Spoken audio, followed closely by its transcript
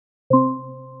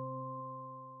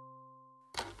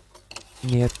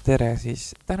Nii et tere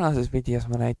siis, tänases videos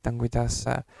ma näitan, kuidas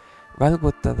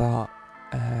välgutada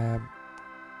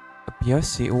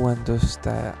BIOS-i uuendust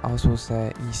ASUSe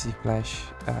EZFlash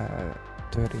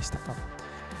tööriistaga.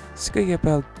 Siis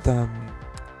kõigepealt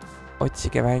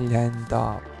otsige välja enda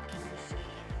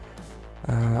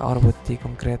arvuti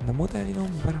konkreetne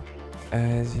mudelinumber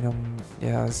siin on,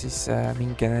 ja siis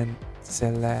minge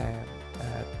selle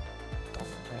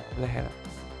lehele.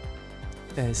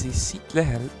 Siis siit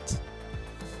lehelt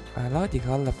laadige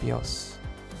alla BIOS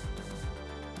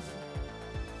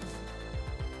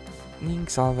ning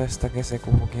salvestage see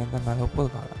kuhugi enda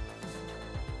mälupõlgale.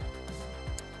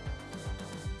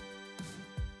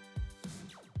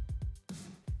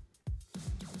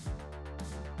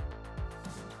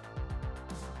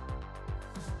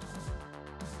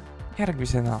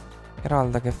 Järgmisena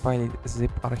eraldage failid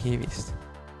zip-arhiivist.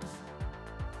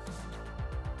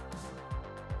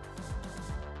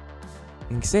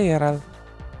 Ning seejärel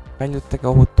väljutage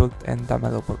ohutult enda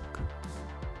mälupõlk.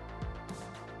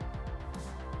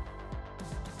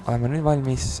 Oleme nüüd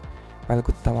valmis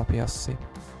välgutama BIOS-i.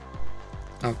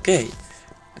 Okei.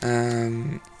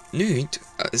 Nüüd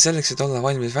selleks, et olla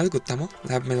valmis välgutama,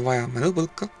 läheb meil vaja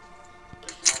mälupõlka,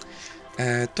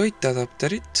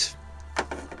 toiteadapterit,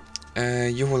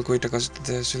 juhul kui te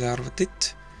kasutate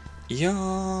sülearvutit ja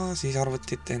siis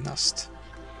arvutit ennast.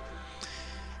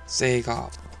 Seega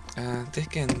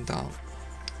tehke enda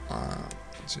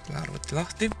sülearvuti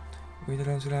lahti, kui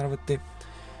teil on sülearvuti.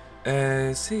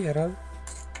 Seejärel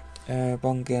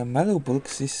pange mälupõlk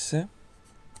sisse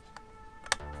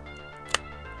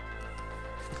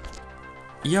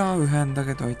ja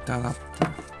ühendage toiteadapter.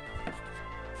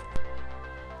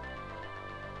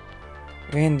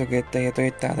 Veenduge, et teie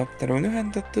toiteadapter on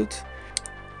ühendatud,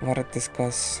 vaadates,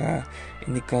 kas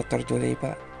indikaator tuli ei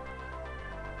põle.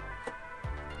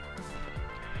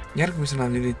 Järgmisena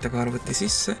lülitage arvuti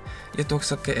sisse ja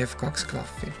toksake F2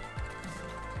 klahvi.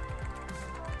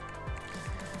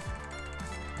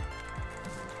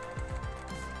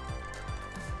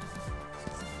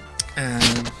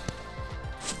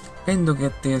 Veenduge,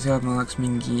 et teie seadme oleks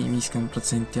mingi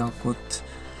 50% akut,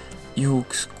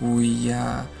 juhuks kui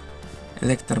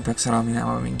elekter peaks ära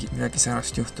minema või midagi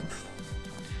särast juhtub.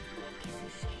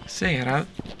 Seejärel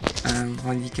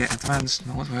valige Advanced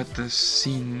mode, võetes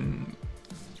siin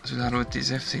sülearvutis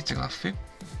F7 klahvi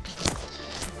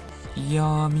ja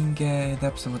minge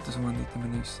täpsemate sumandite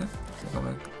menüüsse,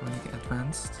 valige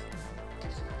Advanced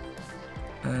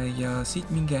ja siit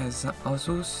minge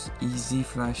ASUS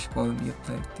EZFlash 3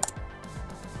 utility.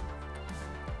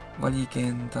 Valige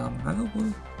enda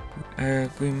mälupõlk.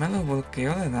 Kui mälupõlk ei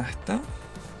ole nähta,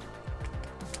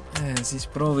 siis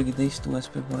proovige teist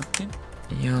USB porti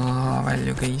ja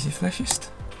väljuge EZFlashist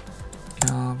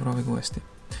ja proovige uuesti.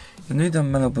 Ja nüüd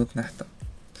on mälupõlk nähta.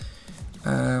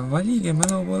 Valige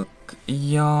mälupõlk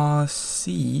ja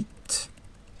siit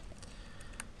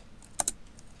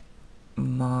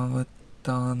ma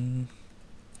võtan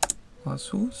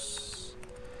ASUS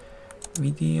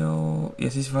video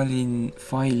ja siis valin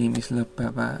faili, mis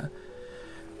lõpeb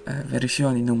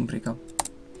versiooni numbriga.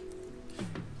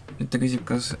 Nüüd ta küsib,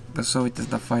 kas soovite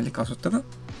seda faili kasutada.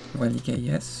 Valige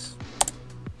yes.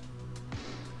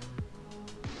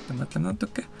 Ta mõtleb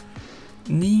natuke.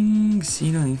 Ning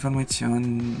siin on informatsioon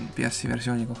BIOS-i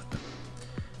versiooni kohta.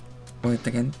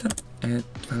 Vajutage enter,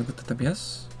 et välgutada BIOS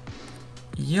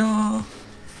ja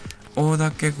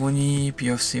oodake, kuni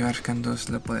BIOS-i värskendus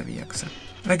lõpule viiakse.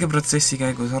 Väike protsessi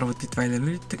käigus arvutit välja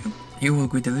lülitage. Juhul,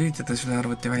 kui te lülitate selle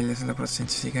arvuti välja selle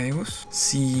protsessi käigus,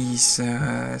 siis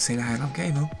see ei lähe enam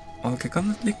käima. Olge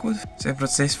kannatlikud, see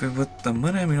protsess võib võtta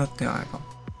mõne minuti aega.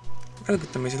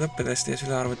 Välgutamise lõppedes teie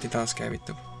sülearvuti taas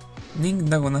käivitub. Ning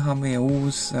nagu näha, meie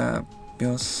uus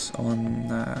BIOS on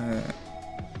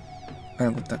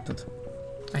välgutatud.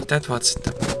 Aitäh, et vaatasite!